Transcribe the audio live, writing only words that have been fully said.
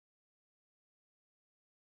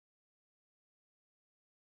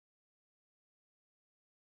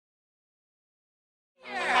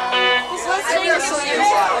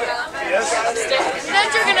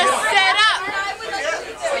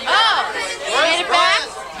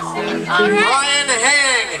Ryan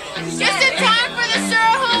Hang. Just in time for the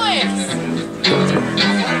Surahoolies.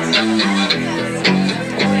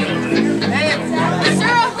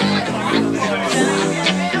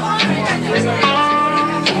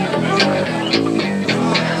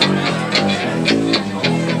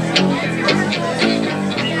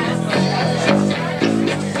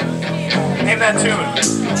 Name that tune.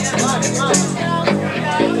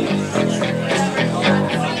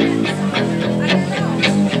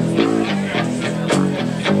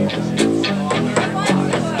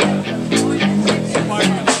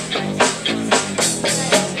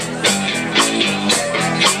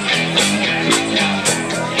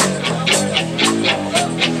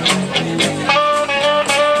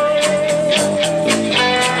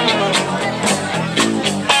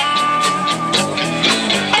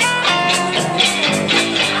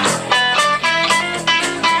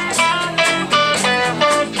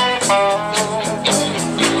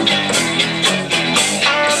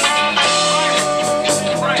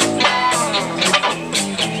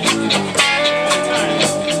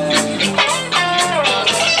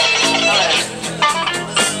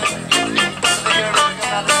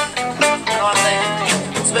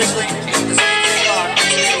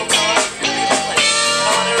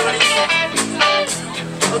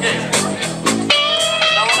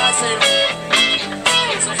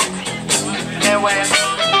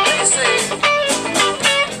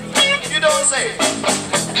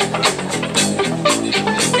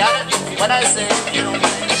 When I say, you don't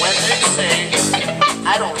say. When they say,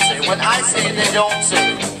 I don't say. When I say, they don't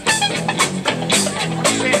say.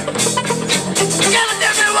 Give it to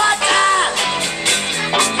me one time!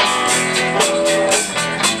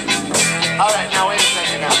 Alright, now wait a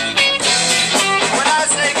second now. When I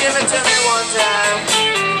say give it to me one time,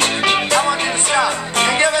 I want you to stop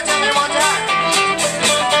and give it to me one time.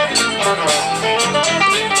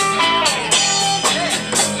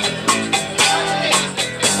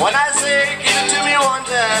 When I say give it to me one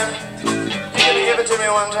time, you're gonna give it to me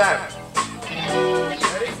one time.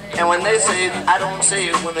 And when they say I don't say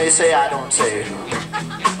it, when they say I don't say it.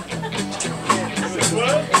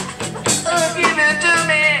 Give it to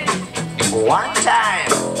me one time.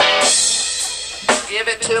 Give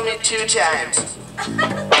it to me 2 times.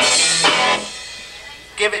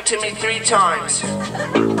 Give it to me 3 times.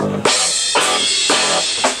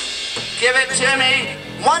 Give it to me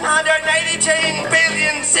 182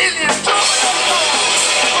 billion zillion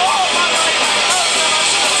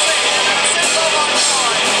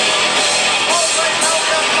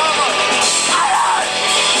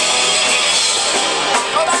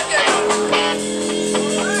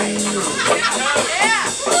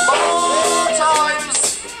more times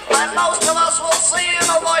than most of us will see in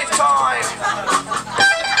a lifetime.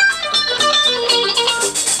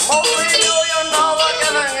 Multi-million-dollar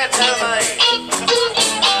giving it to me.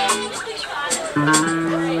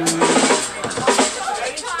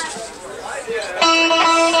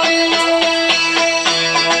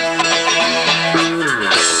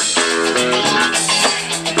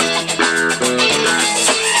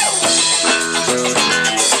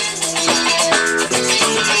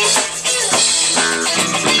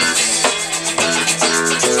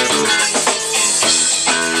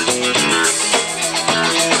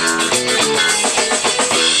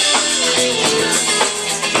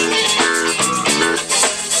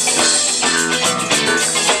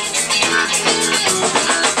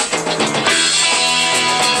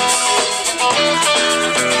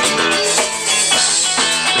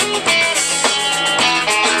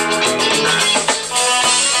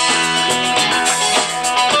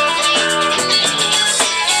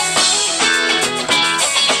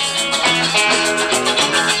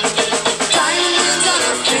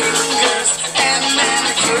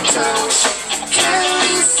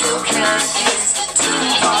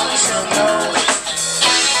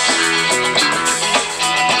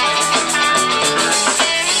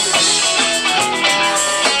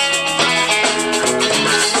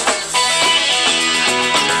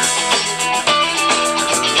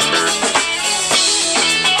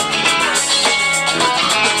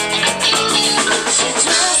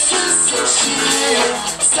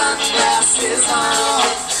 Sunglasses on,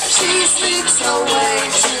 she sneaks away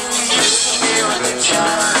to use the mirror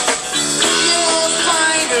jar. You'll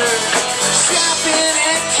find her shopping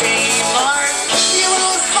at Kmart. You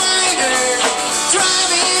will find her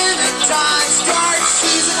driving a Dodge Dart.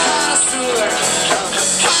 She's a connoisseur of the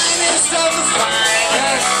finest of the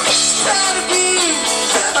fine. She's proud to be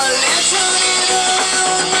a legend in her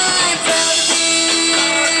own mind. Proud to be.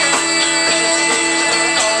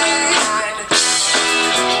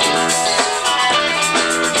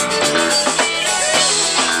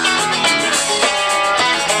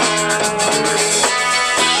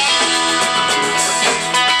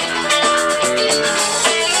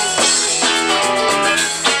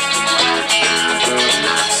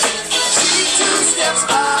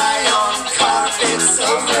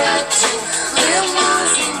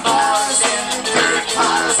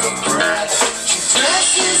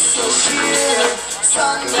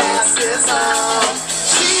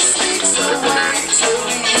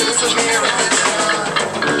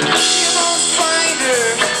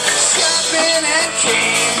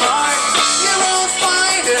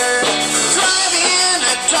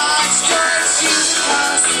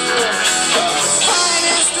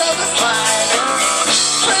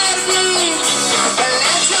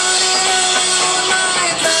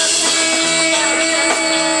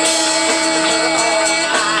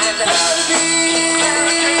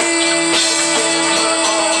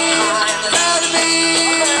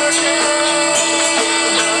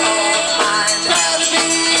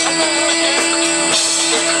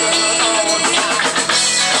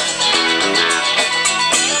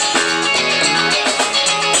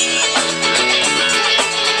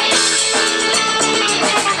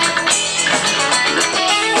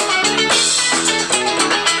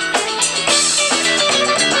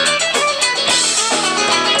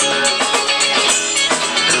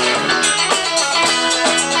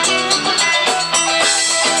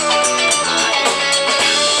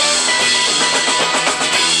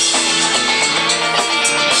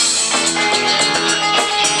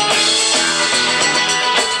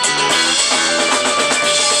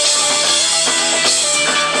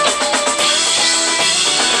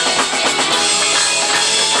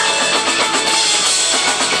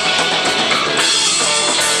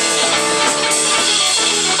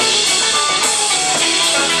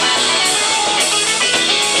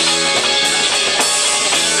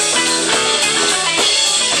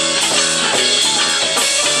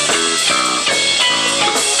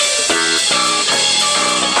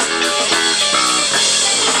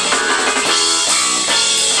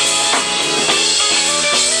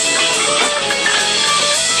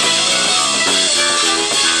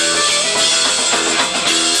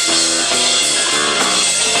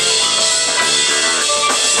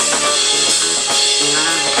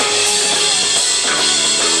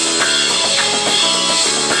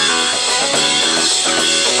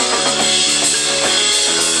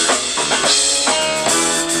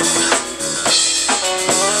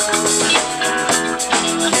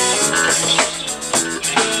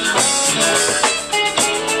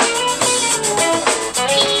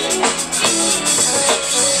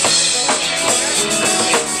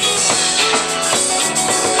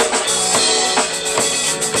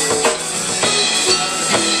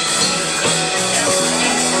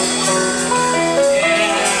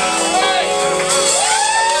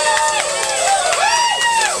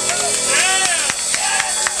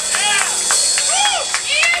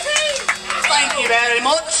 very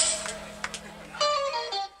much.